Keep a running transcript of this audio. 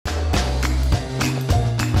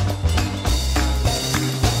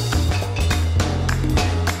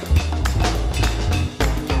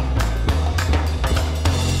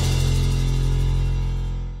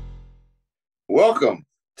Welcome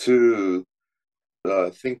to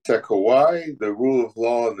ThinkTech Hawaii, the rule of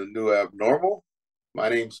law and the new abnormal. My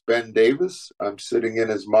name's Ben Davis. I'm sitting in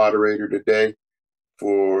as moderator today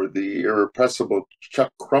for the irrepressible Chuck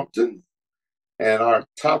Crumpton. And our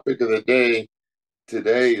topic of the day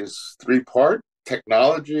today is three-part: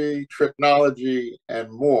 technology, Tricknology,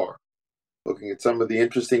 and more, looking at some of the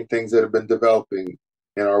interesting things that have been developing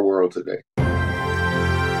in our world today.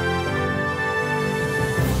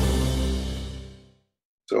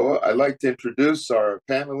 So I'd like to introduce our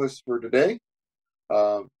panelists for today.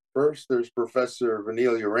 First, there's Professor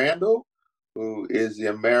Vernellia Randall, who is the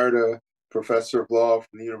Emerita Professor of Law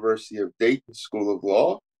from the University of Dayton School of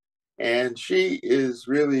Law. And she is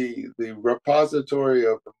really the repository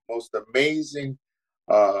of the most amazing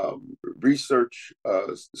research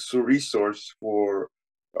resource for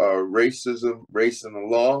racism, race and the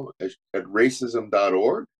law at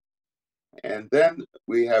racism.org. And then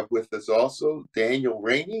we have with us also Daniel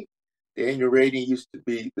Rainey. Daniel Rainey used to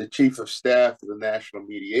be the Chief of Staff of the National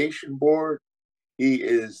Mediation Board. He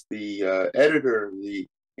is the editor of the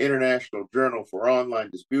International Journal for Online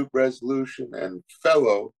Dispute Resolution and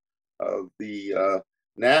fellow of the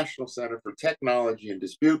National Center for Technology and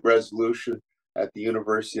Dispute Resolution at the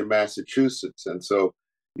University of Massachusetts. And so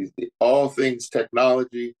all things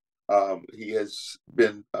technology, he has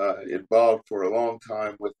been involved for a long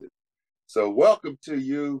time with it. So welcome to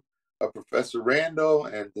you, Professor Randall,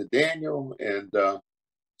 and to Daniel. And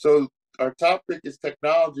so our topic is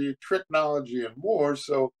technology, Tricknology, and more.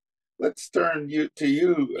 So let's turn to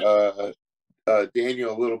you,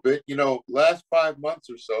 Daniel, a little bit. You know, last 5 months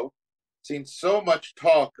or so, seen so much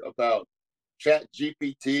talk about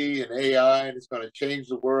ChatGPT and AI, and it's going to change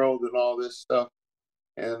the world and all this stuff.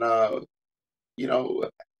 And, you know,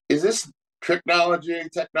 is this Tricknology,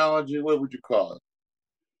 technology? What would you call it?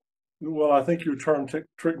 Well, I think your term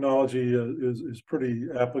Tricknology is pretty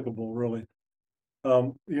applicable, really.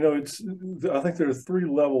 You know, I think there are three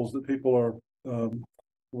levels that people are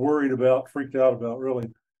worried about, freaked out about,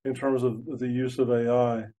 really, in terms of the use of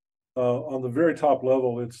AI. On the very top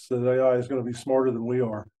level, it's that AI is going to be smarter than we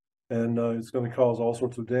are, and it's going to cause all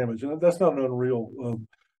sorts of damage. And that's not an unreal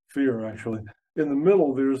fear, actually. In the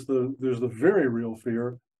middle, there's the very real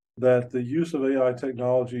fear that the use of AI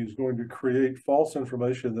technology is going to create false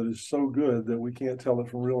information that is so good that we can't tell it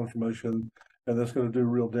from real information, and that's going to do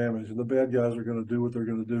real damage. And the bad guys are going to do what they're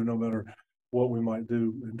going to do no matter what we might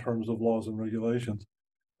do in terms of laws and regulations.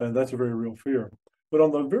 And that's a very real fear. But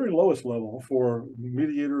on the very lowest level, for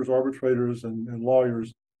mediators, arbitrators, and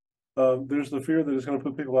lawyers, there's the fear that it's going to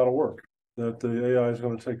put people out of work, that the AI is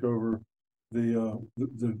going to take over the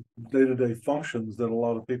day-to-day functions that a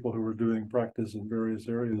lot of people who are doing practice in various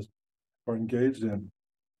areas are engaged in.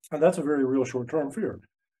 And that's a very real short-term fear.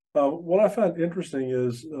 What I find interesting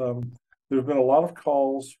is there have been a lot of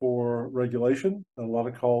calls for regulation, and a lot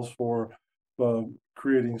of calls for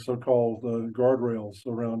creating so-called guardrails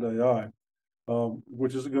around AI,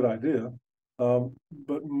 which is a good idea.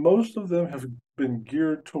 But most of them have been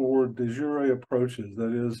geared toward de jure approaches,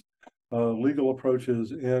 that is, legal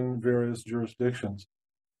approaches in various jurisdictions.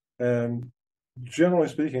 And generally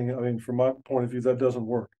speaking, I mean, from my point of view, that doesn't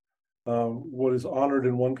work. What is honored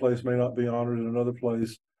in one place may not be honored in another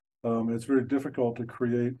place. It's very difficult to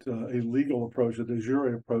create a legal approach, a de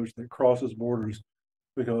jure approach that crosses borders,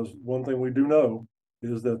 because one thing we do know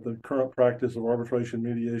is that the current practice of arbitration,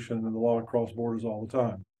 mediation, and the law cross borders all the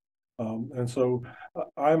time. And so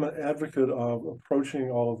I'm an advocate of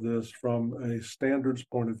approaching all of this from a standards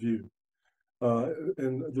point of view.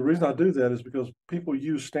 And the reason I do that is because people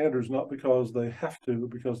use standards not because they have to,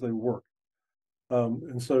 but because they work.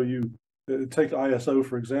 And so you take ISO,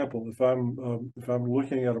 for example. If I'm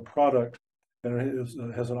looking at a product and it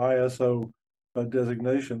has an ISO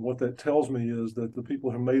designation, what that tells me is that the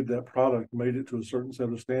people who made that product made it to a certain set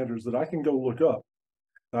of standards that I can go look up,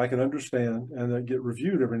 I can understand, and that get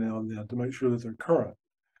reviewed every now and then to make sure that they're current.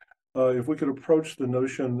 If we could approach the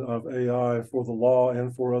notion of AI for the law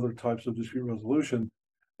and for other types of dispute resolution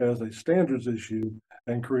as a standards issue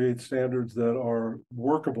and create standards that are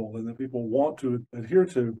workable and that people want to adhere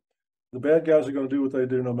to, the bad guys are going to do what they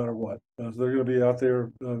do no matter what. So they're going to be out there,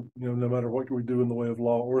 you know, no matter what we do in the way of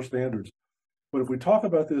law or standards. But if we talk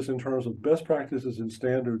about this in terms of best practices and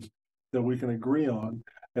standards that we can agree on,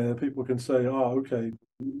 and that people can say, oh, okay,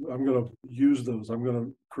 I'm going to use those, I'm going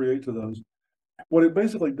to create to those. What it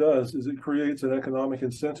basically does is it creates an economic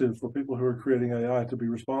incentive for people who are creating AI to be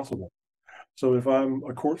responsible. So if I'm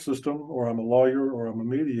a court system, or I'm a lawyer, or I'm a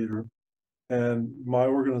mediator, and my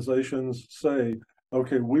organizations say,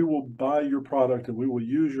 okay, we will buy your product and we will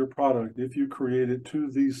use your product if you create it to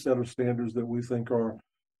these set of standards that we think are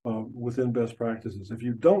within best practices. If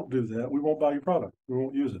you don't do that, we won't buy your product. We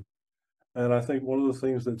won't use it. And I think one of the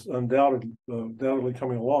things that's undoubtedly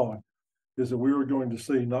coming along is that we are going to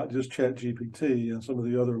see not just ChatGPT and some of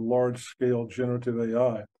the other large-scale generative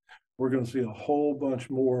AI. We're going to see a whole bunch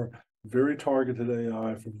more very targeted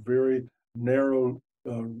AI for very narrow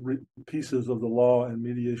pieces of the law and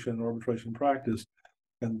mediation and arbitration practice.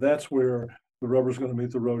 And that's where the rubber's going to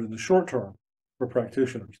meet the road in the short term for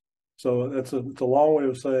practitioners. So it's a long way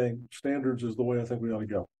of saying standards is the way I think we ought to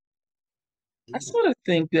go. I sort of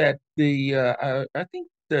think that I think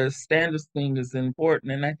the standards thing is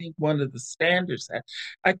important, and I think one of the standards that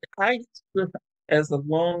I as a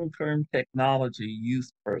long-term technology use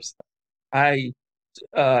person, I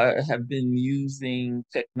have been using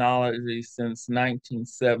technology since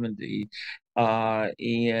 1970,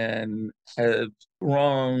 and have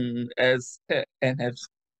grown and have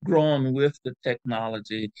grown with the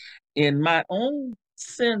technology. In my own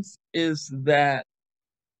sense, is that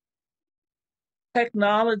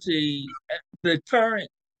technology, the current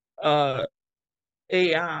AI,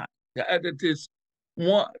 this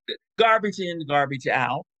one garbage in, garbage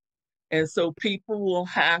out. And so people will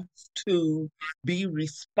have to be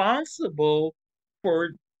responsible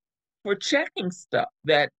for checking stuff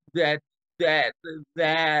that that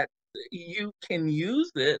you can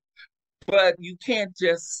use it, but you can't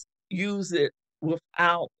just use it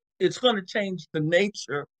without. It's going to change the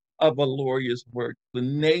nature of a lawyer's work, the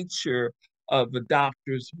nature of a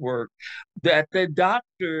doctor's work. That the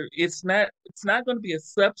doctor, it's not going to be a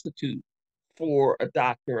substitute for a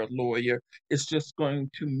doctor or lawyer. It's just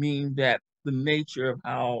going to mean that the nature of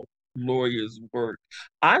how lawyers work.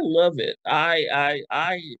 I love it. I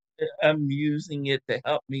am using it to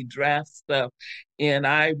help me draft stuff, and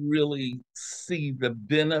I really see the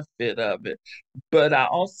benefit of it. But I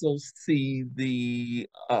also see the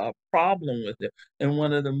problem with it. And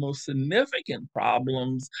one of the most significant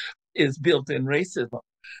problems is built-in racism,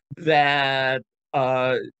 that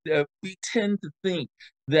we tend to think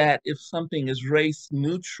that if something is race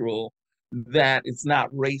neutral, that it's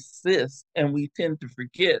not racist. And we tend to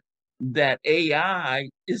forget that AI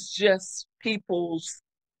is just people's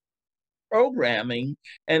programming,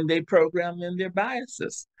 and they program in their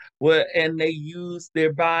biases. Well, and they use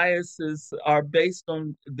their biases are based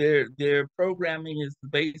on their programming is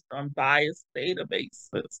based on biased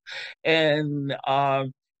databases. And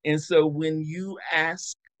so when you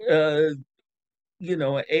ask AI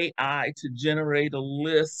to generate a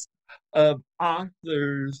list of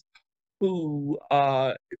authors who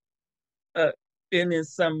uh in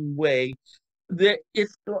some way that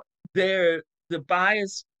it's there the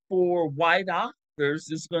bias for white authors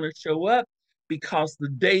is going to show up because the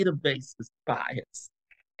database is biased.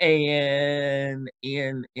 And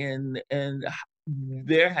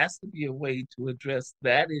there has to be a way to address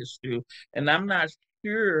that issue. And I'm not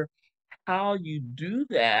sure how you do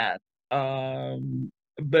that.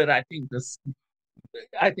 But I think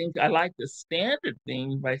I like the standard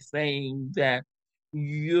thing by saying that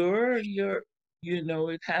it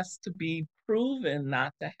has to be proven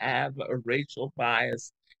not to have a racial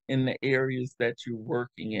bias in the areas that you're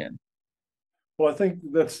working in. Well, I think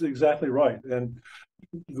that's exactly right. And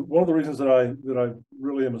one of the reasons that I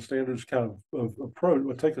really am a standards kind of approach,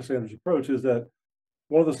 or take a standards approach, is that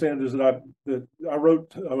one of the standards that I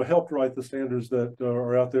helped write the standards that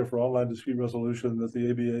are out there for online dispute resolution that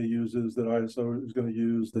the ABA uses, that ISO is going to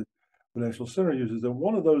use, that the National Center uses, and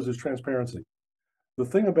one of those is transparency. The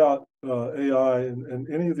thing about AI and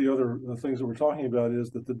any of the other things that we're talking about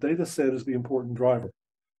is that the data set is the important driver.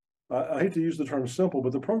 I hate to use the term simple,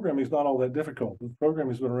 but the programming is not all that difficult. The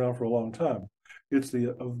programming has been around for a long time. It's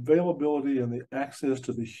the availability and the access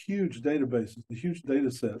to the huge databases, the huge data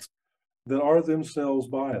sets that are themselves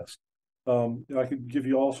biased. I could give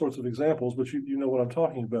you all sorts of examples, but you know what I'm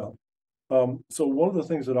talking about. So one of the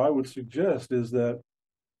things that I would suggest is that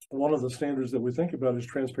one of the standards that we think about is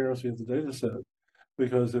transparency of the data set.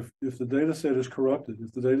 Because if the data set is corrupted,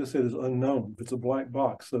 if the data set is unknown, if it's a black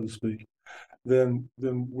box, so to speak, then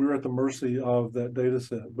we're at the mercy of that data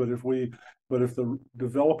set. But if the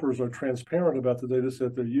developers are transparent about the data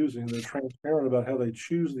set they're using, they're transparent about how they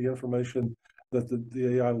choose the information that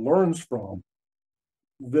the AI learns from,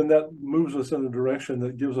 then that moves us in a direction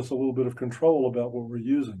that gives us a little bit of control about what we're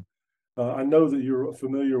using. I know that you're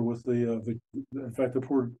familiar with in fact, the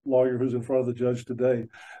poor lawyer who's in front of the judge today,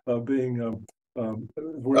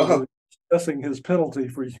 we're discussing his penalty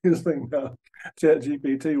for using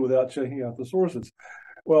ChatGPT without checking out the sources.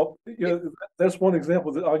 Well, that's one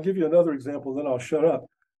example. I'll give you another example, then I'll shut up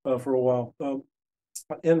for a while.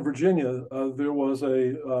 In Virginia, there was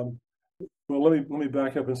Well, let me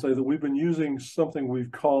back up and say that we've been using something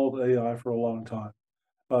we've called AI for a long time.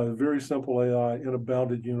 Very simple AI in a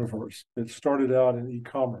bounded universe. It started out in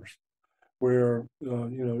e-commerce, where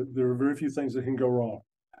there are very few things that can go wrong.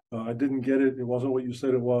 I didn't get it. It wasn't what you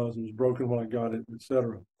said it was. It was broken when I got it,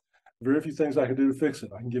 etc. Very few things I can do to fix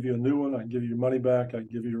it. I can give you a new one. I can give you your money back. I can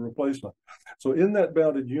give you a replacement. So in that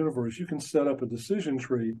bounded universe, you can set up a decision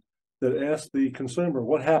tree that asks the consumer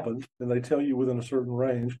what happened, and they tell you within a certain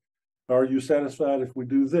range. Are you satisfied if we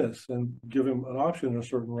do this? And give them an option in a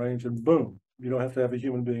certain range, and boom, you don't have to have a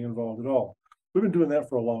human being involved at all. We've been doing that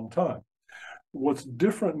for a long time. What's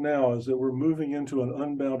different now is that we're moving into an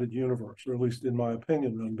unbounded universe, or at least in my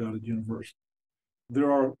opinion, an unbounded universe.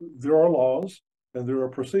 There are laws and there are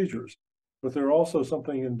procedures, but there are also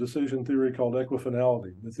something in decision theory called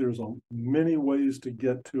equifinality, that there's many ways to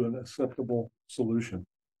get to an acceptable solution.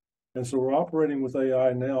 And so we're operating with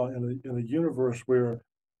AI now in a universe where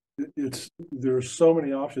there are so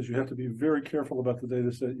many options. You have to be very careful about the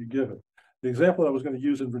data set you give it. The example I was going to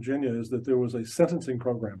use in Virginia is that there was a sentencing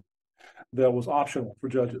program that was optional for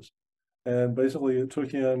judges. And basically it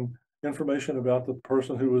took in information about the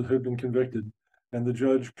person who had been convicted, and the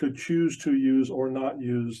judge could choose to use or not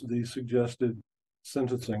use the suggested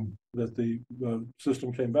sentencing that the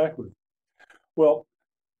system came back with. Well,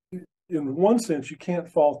 in one sense, you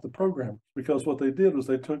can't fault the program, because what they did was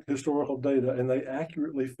they took historical data and they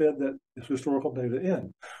accurately fed that historical data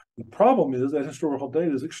in. The problem is that historical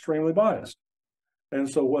data is extremely biased.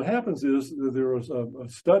 And so what happens is there was a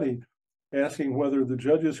study asking whether the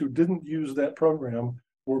judges who didn't use that program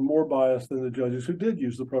were more biased than the judges who did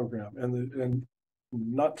use the program. And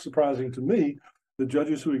not surprising to me, the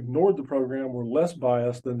judges who ignored the program were less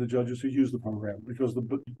biased than the judges who used the program, because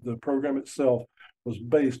the program itself was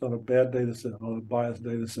based on a bad data set, on a biased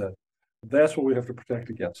data set. That's what we have to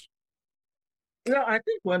protect against. I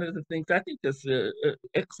think one of the things, I think that's an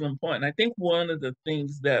excellent point. I think one of the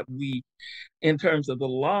things that we, in terms of the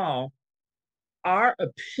law, our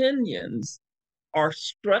opinions are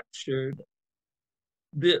structured,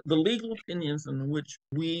 the legal opinions in which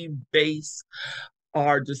we base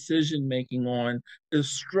our decision making on is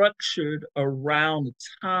structured around the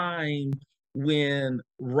time when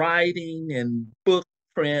writing and book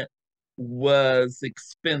print was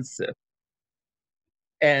expensive.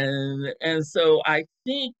 And so I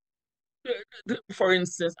think, for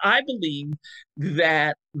instance, I believe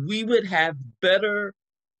that we would have better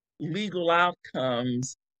legal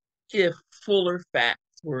outcomes if fuller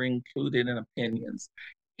facts were included in opinions.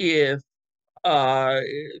 If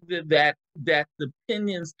that the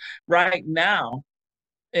opinions right now,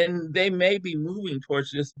 and they may be moving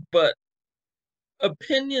towards this, but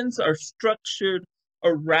opinions are structured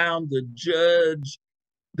around the judge.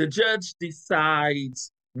 The judge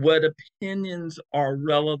decides what opinions are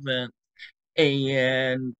relevant,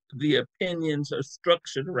 and the opinions are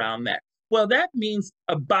structured around that. Well, that means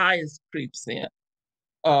a bias creeps in.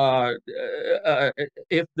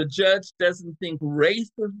 If the judge doesn't think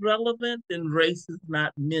race is relevant, then race is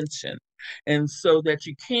not mentioned. And so that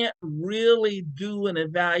you can't really do an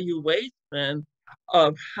evaluation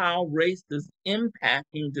of how race is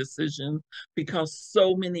impacting decisions, because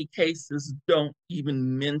so many cases don't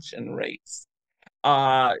even mention race.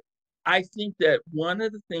 I think that one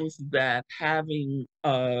of the things that having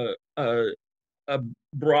a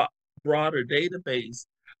broader database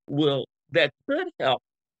that could help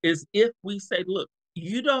is if we say, look,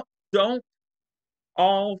 you don't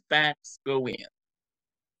all facts go in,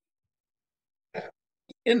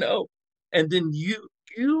 and then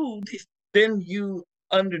you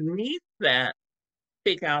underneath that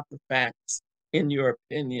pick out the facts in your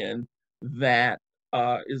opinion that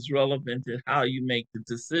is relevant to how you make the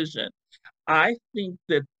decision. I think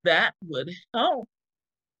that would help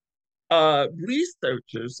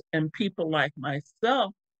researchers and people like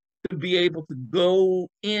myself to be able to go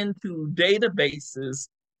into databases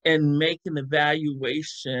and make an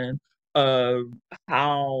evaluation of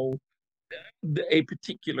how a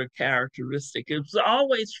particular characteristic. It's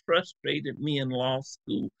always frustrated me in law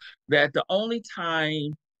school that the only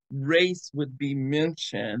time race would be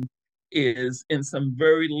mentioned is in some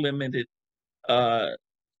very limited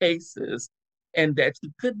cases, and that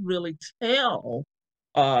you couldn't really tell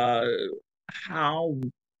how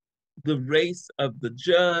the race of the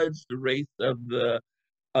judge, the race of the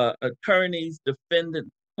attorneys, defendants,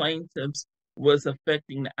 plaintiffs was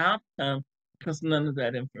affecting the outcome, because none of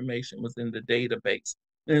that information was in the database.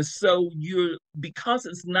 And so because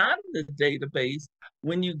it's not in the database,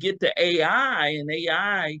 when you get to AI, and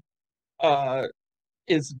AI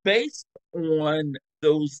is based on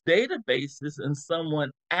those databases, and someone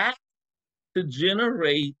acts to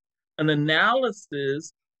generate an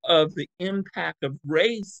analysis of the impact of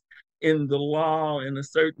race in the law in a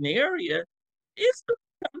certain area, it's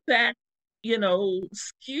become that,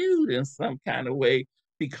 skewed in some kind of way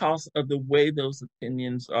because of the way those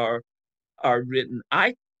opinions are written. I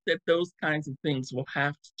think that those kinds of things will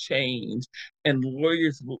have to change, and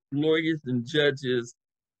lawyers and judges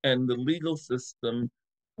and the legal system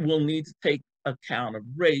will need to take account of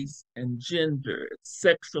race and gender,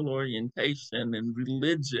 sexual orientation, and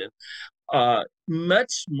religion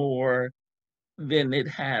much more than it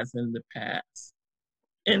has in the past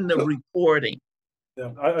in the So, reporting.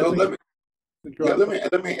 Yeah, I so think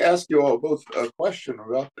let me ask you all both a question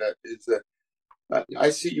about that. Is that I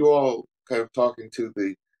see you all kind of talking to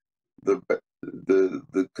the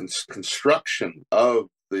construction of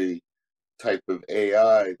the type of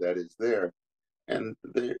AI that is there, and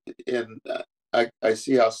I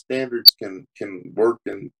see how standards can work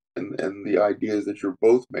and the ideas that you're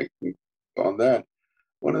both making on that.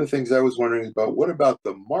 One of the things I was wondering about, what about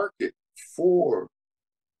the market for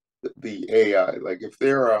the AI? Like if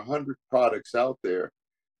there are 100 products out there,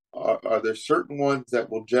 are there certain ones that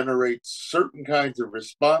will generate certain kinds of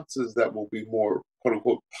responses that will be more quote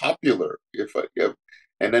unquote popular if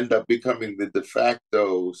and end up becoming the de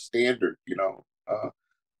facto standard?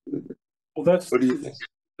 well, that's What do you think?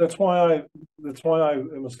 that's why I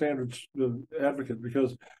am a standards advocate,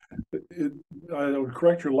 because I would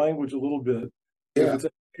correct your language a little bit. If Yeah. it's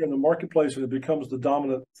in the marketplace and it becomes the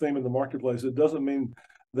dominant theme in the marketplace, it doesn't mean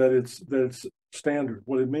that it's standard.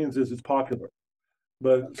 What it means is it's popular.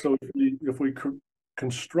 But so if we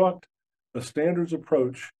construct a standards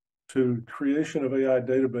approach to creation of AI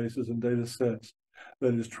databases and data sets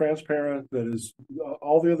that is transparent, that is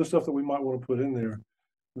all the other stuff that we might want to put in there,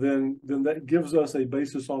 then that gives us a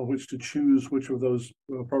basis on which to choose which of those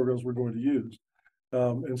programs we're going to use.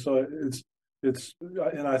 And so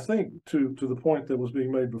and I think to the point that was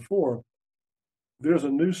being made before, there's a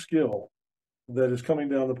new skill that is coming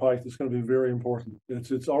down the pike that's going to be very important.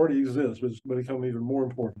 It's already exists, but it's going to become even more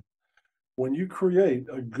important. When you create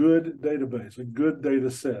a good database, a good data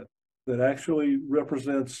set that actually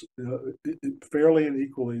represents fairly and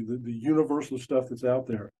equally the universe of stuff that's out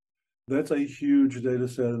there, that's a huge data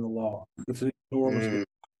set in the law. It's an enormous.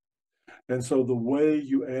 And so the way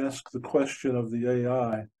you ask the question of the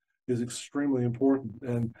AI is extremely important.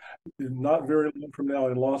 And not very long from now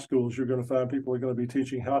in law schools, you're going to find people are going to be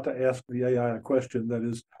teaching how to ask the AI a question that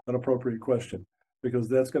is an appropriate question, because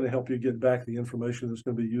that's going to help you get back the information that's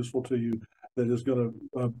going to be useful to you, that is going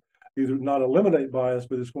to either not eliminate bias,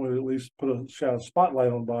 but it's going to at least put a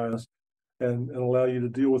spotlight on bias and allow you to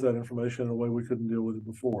deal with that information in a way we couldn't deal with it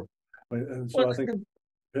before. And so I think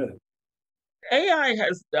AI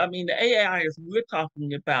the AI as we're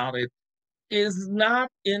talking about it is not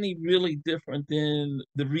any really different than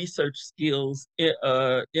the research skills,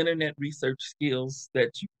 internet research skills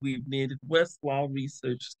that we've needed, Westlaw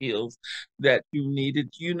research skills that you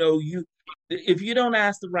needed. If you don't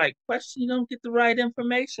ask the right question, you don't get the right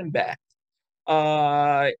information back.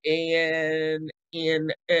 And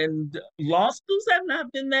law schools have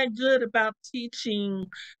not been that good about teaching.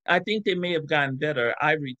 I think they may have gotten better.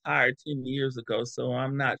 I retired 10 years ago, so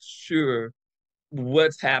I'm not sure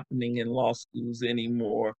what's happening in law schools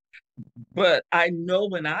anymore. But I know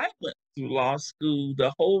when I went through law school,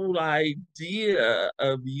 the whole idea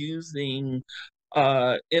of using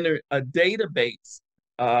a database,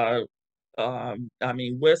 Westlaw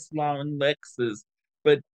and Lexis,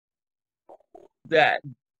 but that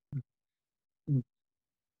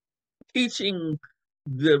teaching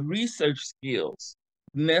the research skills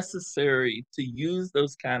necessary to use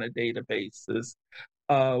those kind of databases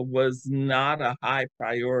was not a high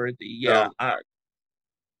priority. Yeah, No,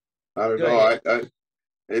 I don't go know. ahead.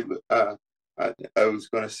 I was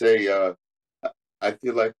going to say, I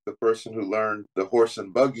feel like the person who learned the horse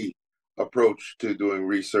and buggy approach to doing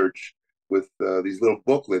research with these little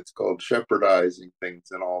booklets called shepherdizing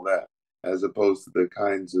things and all that, as opposed to the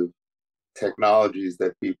kinds of technologies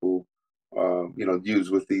that people,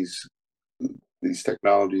 use with these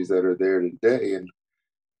technologies that are there today. And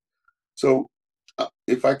so,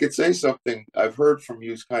 if I could say something, I've heard from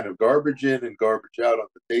you kind of garbage in and garbage out on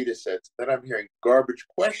the data sets. Then I'm hearing garbage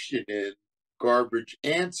question in, garbage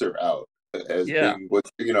answer out as Yeah. being what,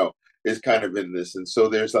 is kind of in this. And so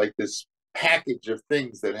there's like this package of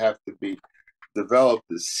things that have to be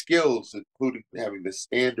developed as skills, including having the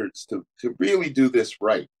standards to really do this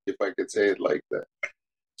right, if I could say it like that.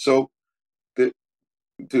 So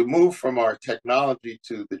to move from our technology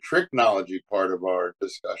to the Tricknology part of our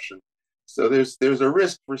discussion. So there's a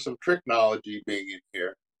risk for some Tricknology being in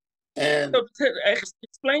here. And So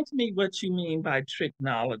explain to me what you mean by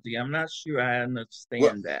tricknology. I'm not sure I what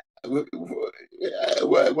understand that.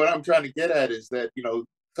 what I'm trying to get at is that,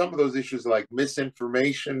 some of those issues like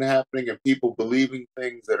misinformation happening and people believing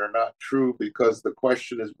things that are not true because the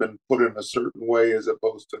question has been put in a certain way as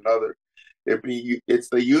opposed to another. It's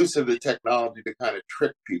the use of the technology to kind of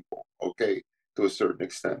trick people, okay, to a certain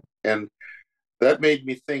extent. And that made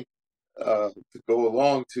me think, to go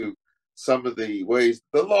along to some of the ways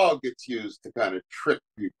the law gets used to kind of trick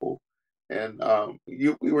people. And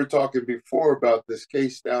we were talking before about this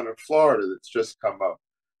case down in Florida that's just come up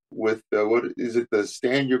with what is it, the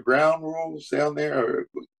stand your ground rules down there? Or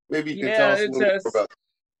maybe you can tell Yeah, us a it's little more just about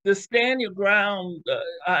the stand your ground.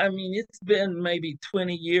 I mean, it's been maybe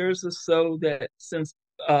 20 years or so that since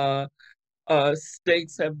uh,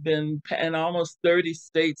 states have been, and almost 30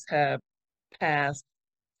 states have passed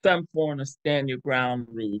some form of stand your ground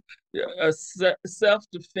rule, a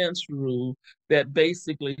self-defense rule that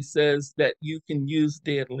basically says that you can use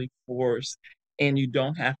deadly force and you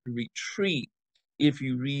don't have to retreat if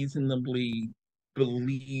you reasonably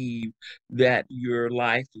believe that your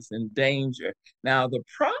life is in danger. Now, the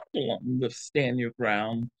problem with stand your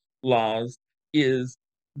ground laws is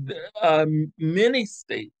many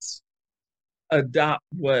states adopt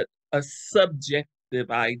what a subjective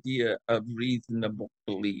idea of reasonable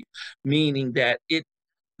belief, meaning that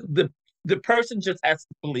the the person just has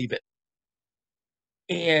to believe it.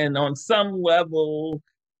 And on some level,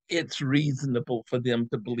 it's reasonable for them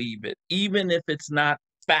to believe it, even if it's not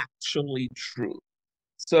factually true.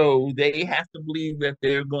 So they have to believe that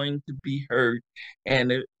they're going to be hurt.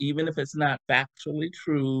 And even if it's not factually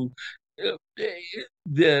true,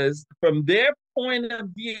 from their point of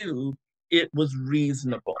view, it was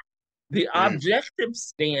reasonable. The it. objective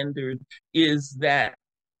standard is that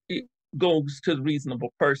it goes to the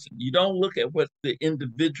reasonable person. You don't look at what the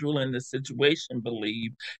individual in the situation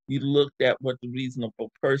believed. You looked at what the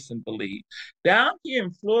reasonable person believed. Down here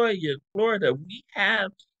in Florida, we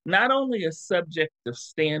have not only a subjective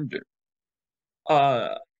standard,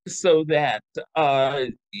 uh, so that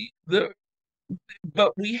the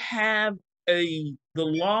but we have the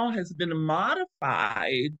law has been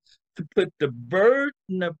modified to put the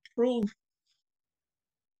burden of proof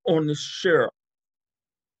on the sheriff.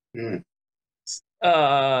 Mm.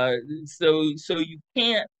 Uh, so you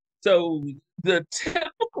can't. So the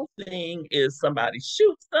typical thing is somebody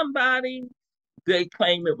shoots somebody, they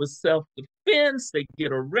claim it was self-defense, they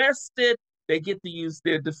get arrested, they get to use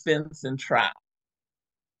their defense in trial.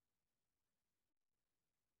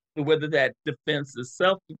 Whether that defense is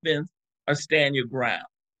self-defense or stand your ground.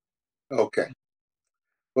 Okay.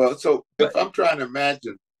 Well, so But if I'm trying to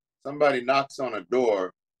imagine somebody knocks on a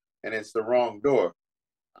door and it's the wrong door,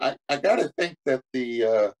 I got to think that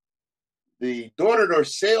the door-to-door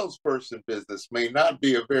salesperson business may not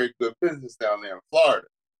be a very good business down there in Florida.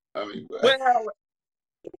 I mean, well,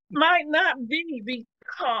 it might not be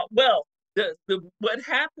because the what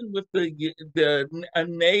happened with the a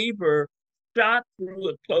neighbor shot through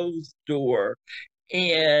a closed door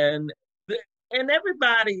and and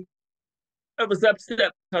everybody was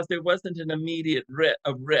upset because there wasn't an immediate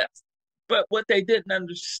arrest. But what they didn't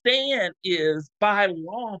understand is by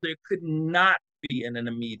law there could not be an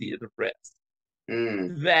immediate arrest.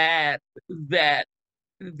 mm, That that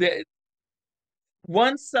that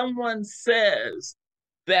once someone says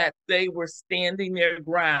that they were standing their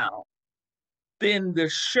ground, then the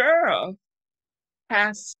sheriff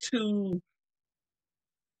has to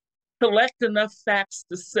collect enough facts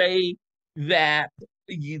to say that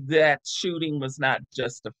that shooting was not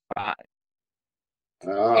justified.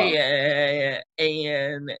 ah,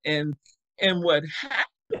 And what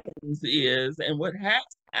happens is, and what has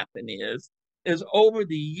happened is over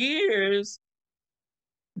the years,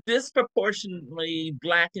 disproportionately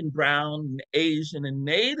Black and Brown, and Asian and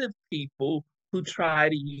Native people who try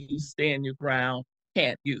to use stand your ground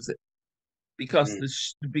can't use it because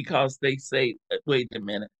mm, because they say, wait a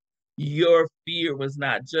minute, your fear was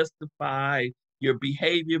not justified, your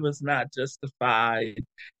behavior was not justified,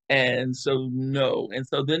 and so no, and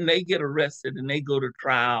so then they get arrested and they go to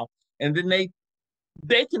trial, and then they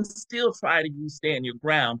can still try to use stand your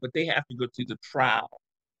ground, but they have to go through the trial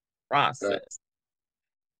right. process.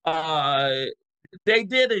 Uh, they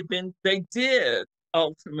did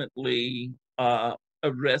ultimately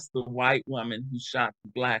arrest the white woman who shot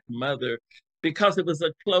the Black mother because it was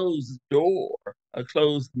a closed door, a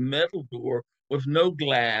closed metal door with no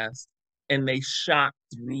glass, and they shot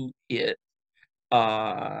through it.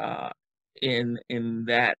 Uh, in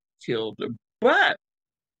that killed her. But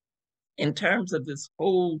in terms of this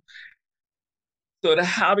whole So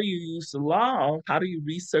how do you use the law? How do you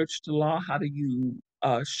research the law? How do you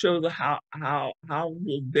show the how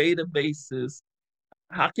will databases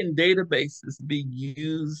how can databases be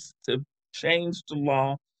used to change the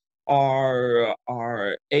law, or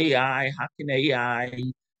AI? How can AI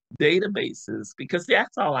databases? Because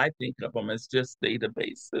that's all I think of them as, just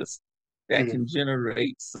databases that Mhm. can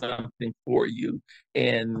generate something for you,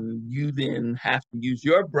 and you then have to use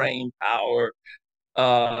your brain power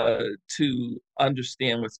to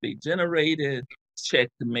understand what's being generated, check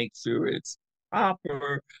to make sure it's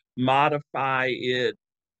proper, modify it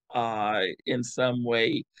in some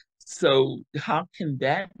way. So how can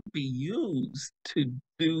that be used to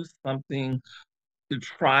do something to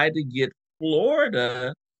try to get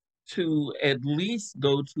Florida to at least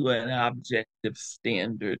go to an objective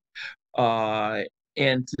standard, uh,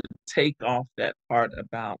 and to take off that part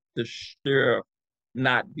about the sheriff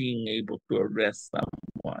not being able to arrest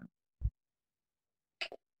someone?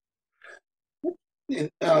 And,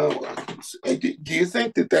 do you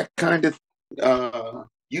think that that kind of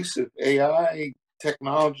use of AI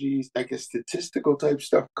technologies, like a statistical type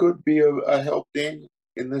stuff, could be a help, Daniel,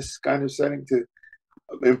 in this kind of setting to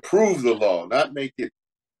improve the law, not make it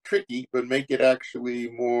tricky, but make it actually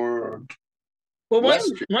more Well, less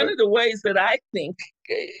one tricky? of the ways that I think,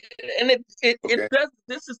 and it Okay. does,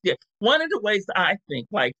 this is good. One of the ways I think,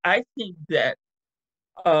 like, I think that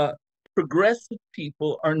uh, progressive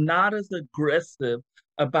people are not as aggressive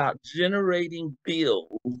about generating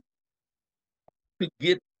bills to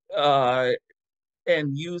get uh,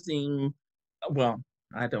 and using, well,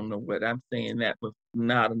 I don't know what I'm saying that with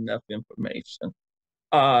not enough information.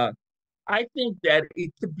 Uh, I think that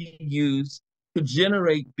it could be used to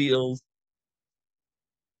generate bills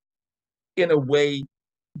in a way,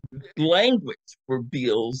 language for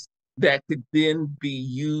bills that could then be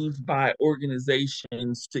used by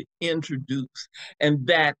organizations to introduce, and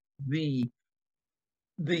that the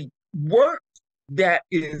work that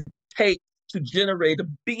is takes to generate a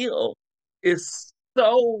bill is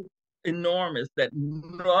so enormous that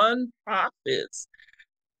nonprofits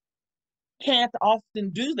can't often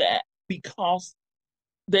do that, because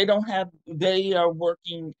they are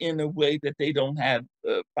working in a way that they don't have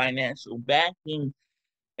financial backing,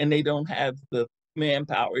 and they don't have the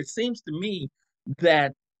manpower. It seems to me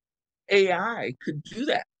that AI could do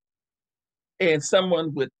that. And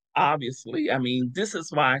someone would, obviously, I mean, this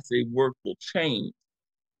is why I say work will change.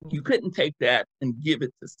 You couldn't take that and give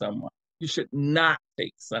it to someone. You should not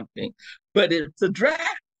take something, but it's a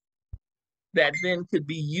draft that then could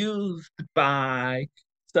be used by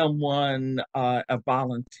someone, a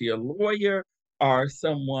volunteer lawyer, or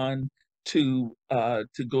someone to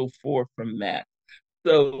go forth from that.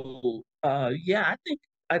 So yeah,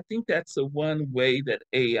 I think that's the one way that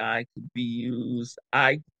AI could be used.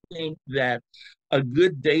 I think that a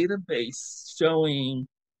good database showing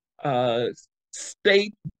uh,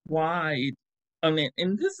 statewide, I mean,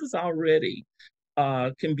 and this is already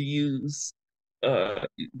can be used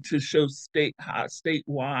to show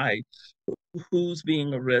statewide who's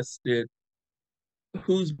being arrested,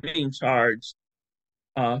 who's being charged,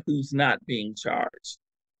 who's not being charged,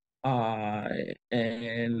 uh,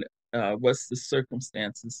 and what's the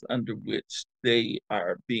circumstances under which they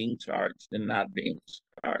are being charged and not being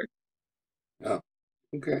charged. Oh,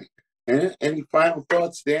 okay. And any final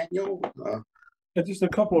thoughts, Daniel? And just a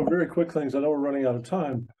couple of very quick things. I know we're running out of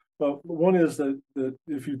time, but one is that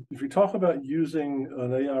if you talk about using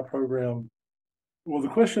an AI program, well, the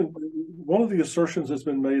question, one of the assertions that's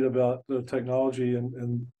been made about technology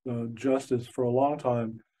and justice for a long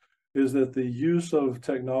time is that the use of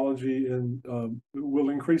technology will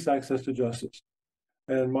increase access to justice.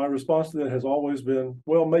 And my response to that has always been,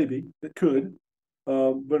 well, maybe it could,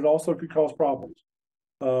 but it also could cause problems.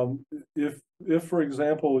 Um, if, for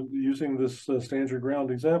example, using this stand your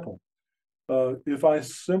ground example, if I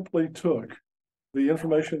simply took the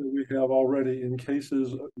information that we have already in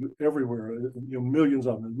cases everywhere, millions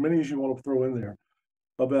of them, as many as you want to throw in there,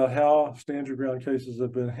 about how stand your ground cases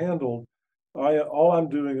have been handled, all I'm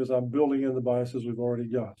doing is I'm building in the biases we've already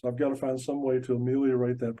got. So I've got to find some way to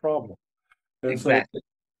ameliorate that problem. And so if Exactly.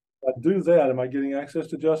 I do that, am I getting access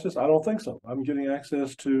to justice? I don't think so. I'm getting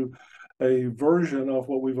access to a version of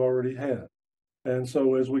what we've already had. And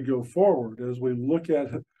so as we go forward, as we look at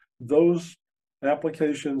those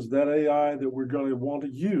applications, that AI that we're going to want to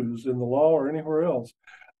use in the law or anywhere else,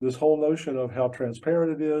 this whole notion of how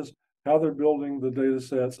transparent it is, how they're building the data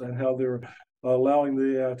sets, and how they're allowing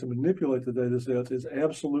the AI to manipulate the data sets is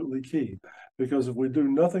absolutely key. Because if we do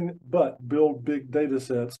nothing but build big data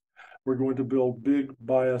sets, we're going to build big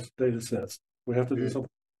biased data sets. We have to do something.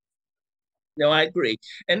 No, I agree.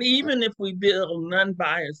 And even if we build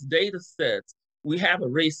non-biased data sets, we have a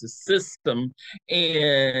racist system,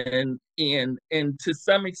 and to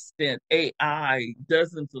some extent, AI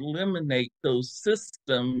doesn't eliminate those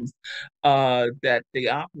systems that they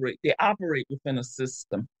operate. They operate within a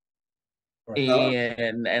system, Right.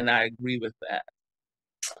 and I agree with that.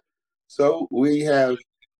 So we have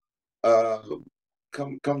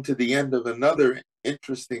come to the end of another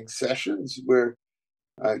interesting sessions where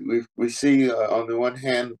we see on the one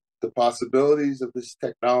hand the possibilities of this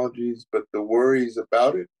technologies, but the worries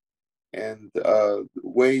about it, and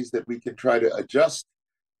ways that we can try to adjust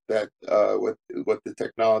that what the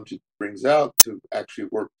technology brings out to actually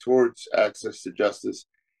work towards access to justice,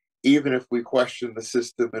 even if we question the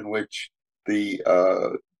system in which the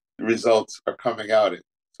results are coming out in.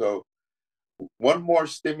 So one more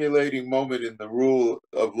stimulating moment in the rule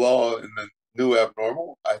of law in the new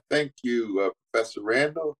abnormal. I thank you, Professor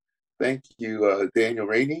Randall. Thank you, Daniel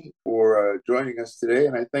Rainey, for joining us today.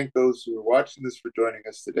 And I thank those who are watching this for joining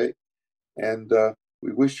us today. And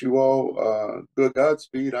we wish you all good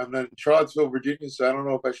Godspeed. I'm not in Charlottesville, Virginia, so I don't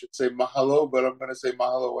know if I should say mahalo, but I'm going to say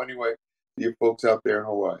mahalo anyway to you folks out there in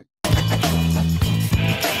Hawaii.